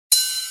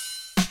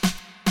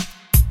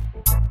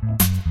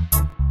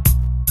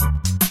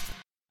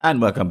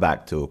And welcome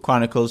back to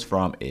Chronicles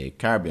from a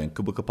Caribbean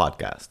Cubicle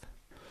podcast.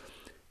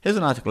 Here's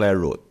an article I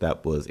wrote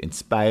that was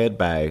inspired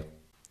by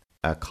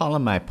a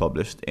column I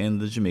published in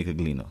the Jamaica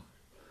Gleaner.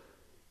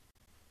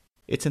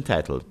 It's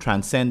entitled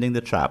Transcending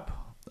the Trap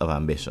of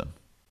Ambition.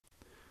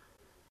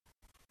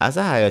 As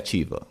a high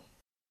achiever,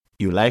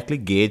 you likely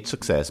gauge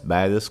success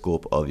by the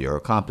scope of your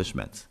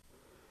accomplishments.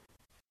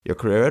 Your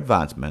career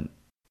advancement,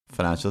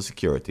 financial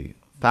security,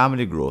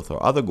 family growth,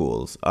 or other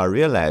goals are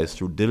realized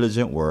through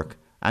diligent work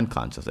and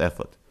conscious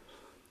effort.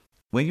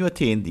 When you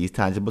attain these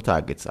tangible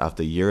targets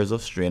after years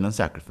of strain and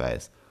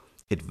sacrifice,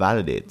 it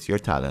validates your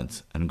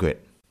talents and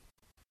grit.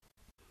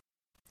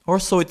 Or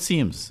so it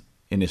seems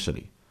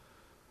initially.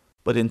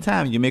 But in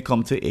time, you may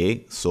come to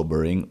a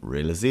sobering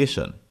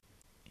realization.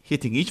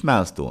 Hitting each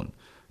milestone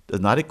does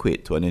not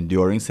equate to an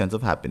enduring sense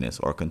of happiness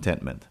or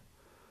contentment.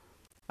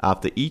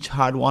 After each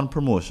hard-won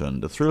promotion,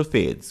 the thrill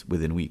fades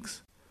within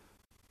weeks.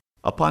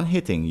 Upon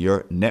hitting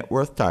your net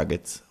worth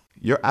targets,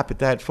 your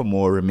appetite for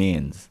more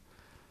remains.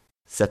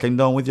 Settling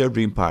down with your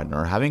dream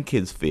partner or having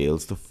kids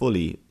fails to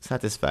fully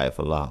satisfy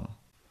for long.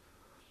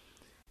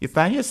 You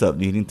find yourself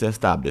needing to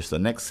establish the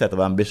next set of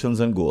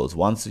ambitions and goals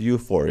once the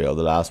euphoria of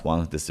the last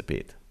ones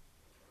dissipate.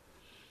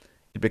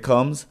 It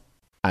becomes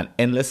an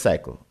endless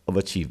cycle of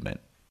achievement,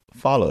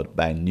 followed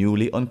by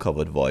newly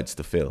uncovered voids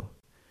to fill.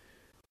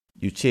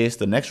 You chase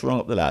the next rung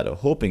up the ladder,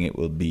 hoping it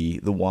will be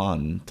the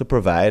one to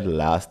provide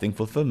lasting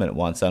fulfillment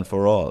once and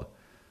for all.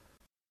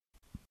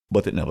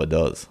 But it never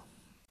does.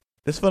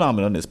 This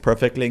phenomenon is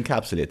perfectly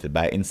encapsulated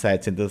by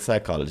insights into the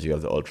psychology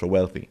of the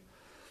ultra-wealthy.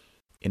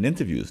 In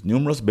interviews,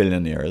 numerous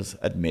billionaires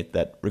admit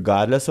that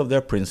regardless of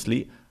their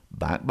princely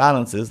bank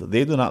balances,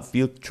 they do not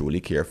feel truly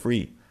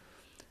carefree.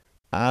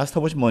 Asked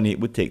how much money it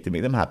would take to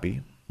make them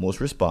happy, most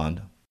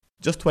respond,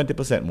 just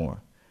 20%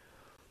 more.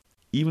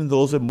 Even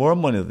those with more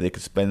money that they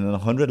could spend in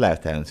 100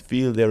 lifetimes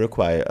feel they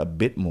require a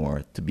bit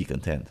more to be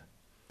content.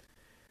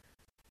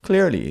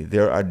 Clearly,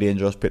 there are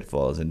dangerous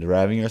pitfalls in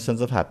deriving your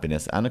sense of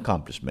happiness and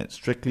accomplishment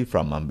strictly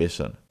from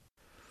ambition.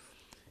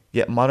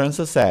 Yet modern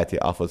society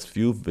offers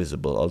few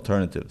visible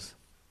alternatives.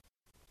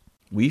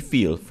 We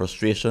feel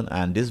frustration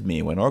and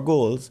dismay when our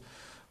goals,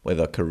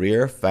 whether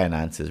career,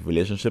 finances,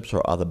 relationships,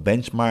 or other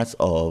benchmarks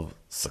of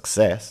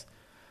success,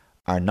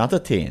 are not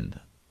attained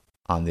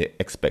on the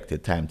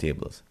expected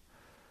timetables.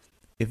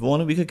 If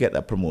only we could get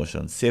that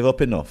promotion, save up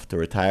enough to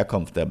retire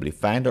comfortably,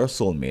 find our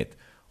soulmate,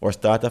 or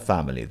start a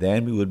family,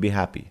 then we would be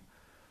happy.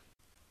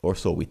 Or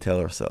so we tell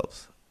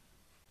ourselves.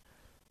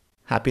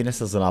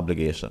 Happiness is an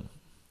obligation.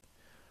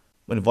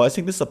 When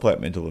voicing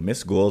disappointment over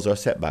missed goals or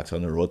setbacks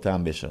on the road to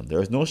ambition,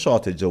 there is no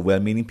shortage of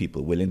well-meaning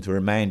people willing to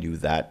remind you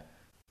that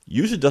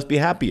you should just be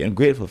happy and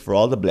grateful for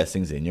all the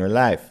blessings in your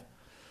life.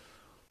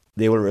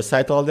 They will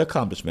recite all the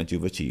accomplishments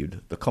you've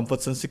achieved, the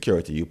comforts and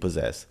security you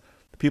possess,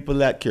 the people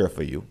that care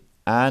for you,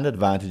 and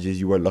advantages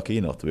you were lucky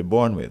enough to be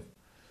born with.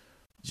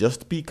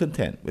 Just be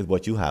content with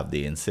what you have,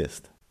 they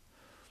insist.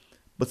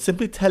 But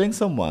simply telling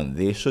someone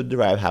they should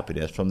derive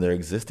happiness from their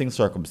existing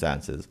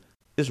circumstances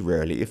is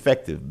rarely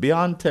effective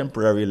beyond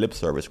temporary lip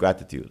service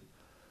gratitude.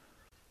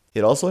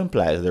 It also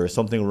implies there is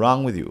something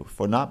wrong with you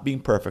for not being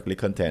perfectly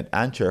content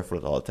and cheerful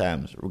at all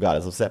times,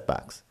 regardless of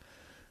setbacks.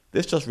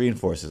 This just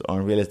reinforces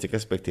unrealistic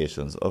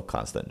expectations of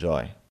constant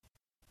joy.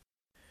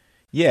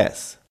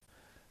 Yes,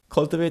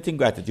 cultivating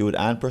gratitude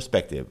and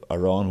perspective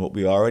around what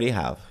we already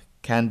have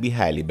can be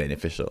highly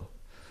beneficial.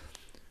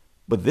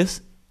 But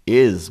this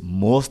is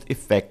most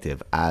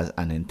effective as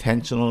an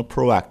intentional,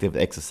 proactive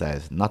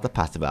exercise, not a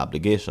passive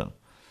obligation.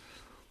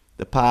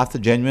 The path to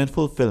genuine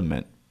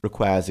fulfillment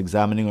requires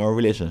examining our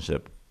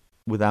relationship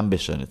with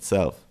ambition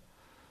itself.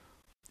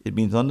 It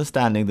means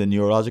understanding the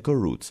neurological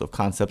roots of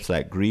concepts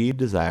like greed,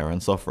 desire,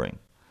 and suffering.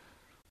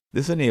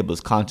 This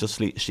enables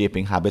consciously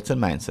shaping habits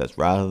and mindsets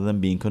rather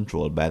than being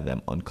controlled by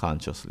them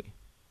unconsciously.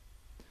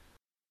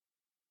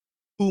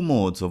 Two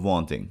modes of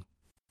wanting.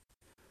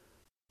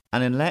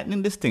 An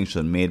enlightening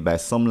distinction made by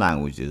some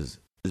languages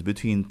is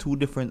between two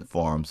different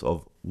forms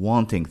of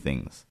wanting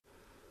things.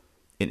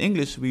 In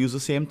English, we use the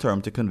same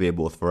term to convey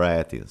both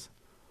varieties.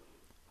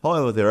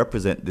 However, they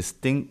represent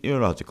distinct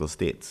neurological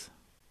states.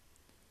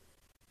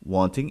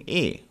 Wanting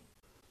A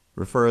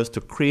refers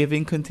to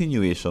craving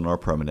continuation or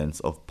permanence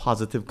of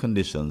positive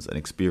conditions and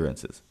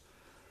experiences.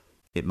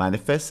 It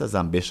manifests as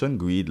ambition,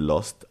 greed,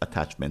 lust,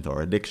 attachment,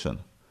 or addiction.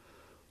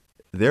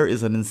 There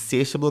is an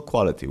insatiable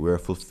quality where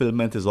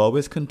fulfillment is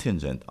always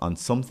contingent on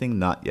something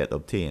not yet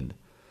obtained.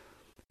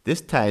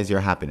 This ties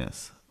your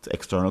happiness to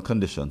external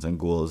conditions and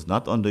goals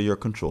not under your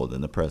control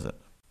in the present.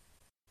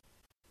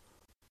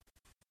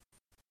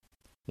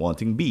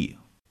 Wanting B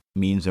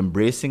means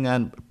embracing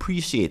and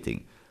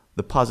appreciating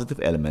the positive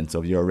elements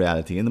of your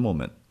reality in the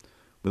moment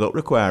without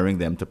requiring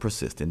them to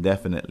persist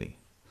indefinitely.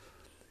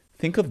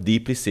 Think of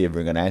deeply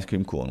savoring an ice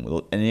cream cone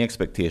without any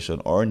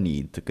expectation or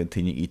need to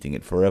continue eating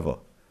it forever,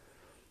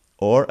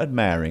 or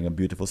admiring a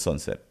beautiful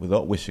sunset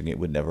without wishing it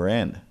would never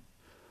end.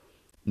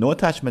 No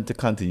attachment to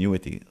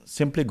continuity,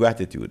 simply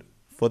gratitude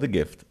for the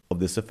gift of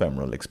this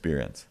ephemeral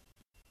experience.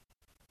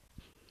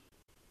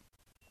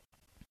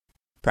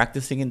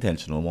 Practicing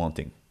intentional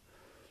wanting.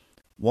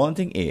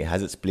 Wanting A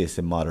has its place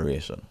in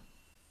moderation.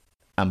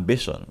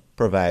 Ambition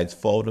provides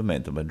forward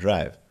momentum and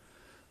drive,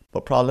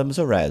 but problems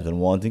arise when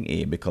wanting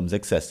A becomes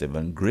excessive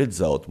and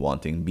grids out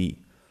wanting B.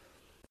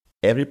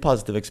 Every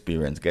positive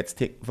experience gets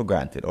taken for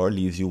granted or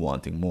leaves you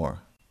wanting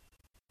more.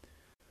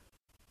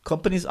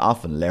 Companies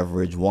often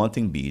leverage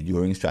wanting B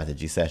during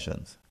strategy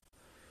sessions.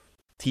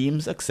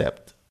 Teams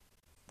accept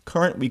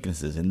current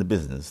weaknesses in the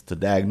business to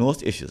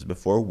diagnose issues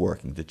before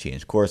working to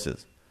change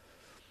courses.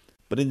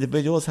 But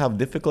individuals have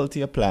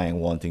difficulty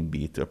applying wanting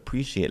B to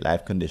appreciate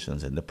life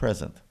conditions in the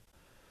present.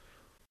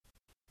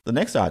 The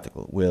next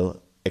article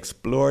will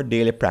explore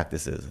daily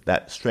practices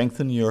that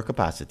strengthen your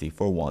capacity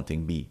for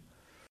wanting B.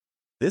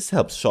 This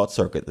helps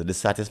short-circuit the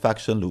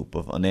dissatisfaction loop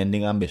of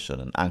unending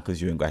ambition and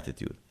anchors you in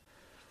gratitude.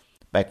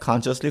 By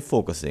consciously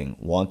focusing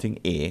wanting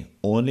A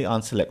only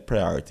on select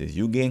priorities,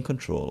 you gain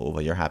control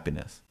over your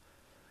happiness.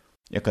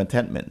 Your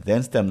contentment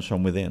then stems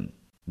from within,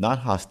 not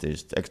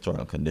hostage to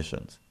external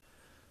conditions.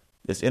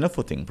 This inner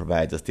footing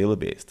provides a stable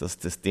base to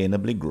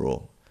sustainably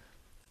grow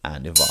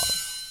and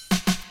evolve.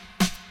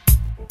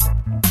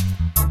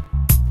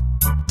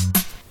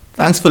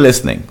 Thanks for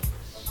listening.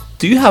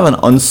 Do you have an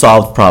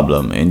unsolved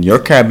problem in your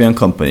Caribbean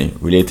company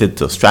related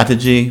to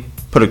strategy,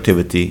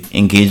 productivity,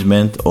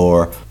 engagement,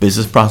 or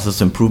business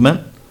process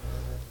improvement?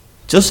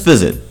 Just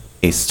visit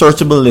a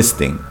searchable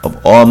listing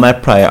of all my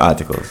prior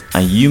articles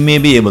and you may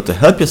be able to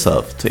help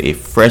yourself to a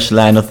fresh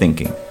line of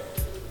thinking.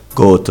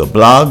 Go to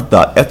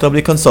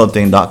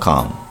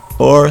blog.fwconsulting.com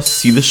or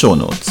see the show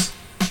notes.